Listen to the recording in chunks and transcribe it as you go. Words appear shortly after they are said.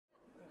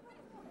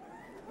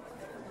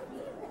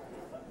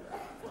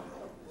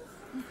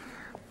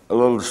A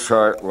little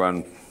short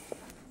one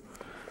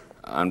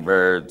on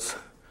birds.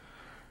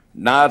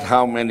 Not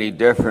how many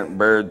different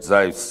birds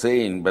I've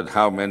seen, but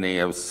how many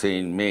have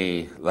seen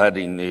me,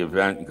 letting the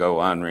event go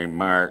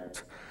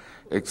unremarked,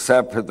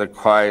 except for the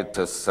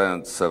quietest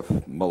sense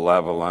of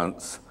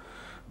malevolence,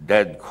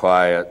 dead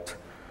quiet,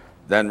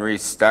 then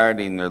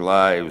restarting their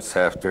lives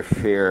after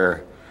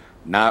fear,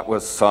 not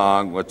with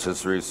song, which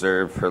is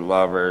reserved for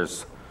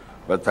lovers,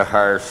 but the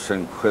harsh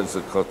and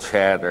quizzical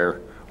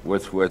chatter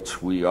with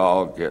which we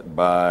all get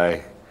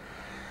by.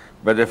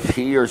 But if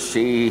he or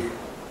she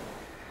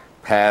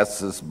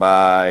passes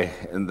by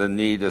and the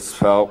need is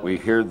felt, we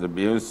hear the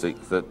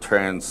music that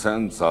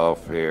transcends all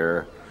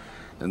fear,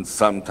 and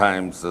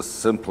sometimes the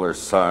simpler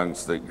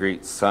songs that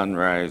greet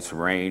sunrise,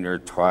 rain, or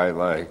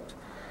twilight.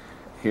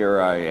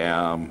 Here I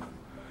am.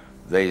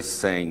 They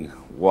sing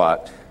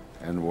what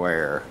and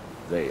where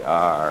they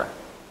are.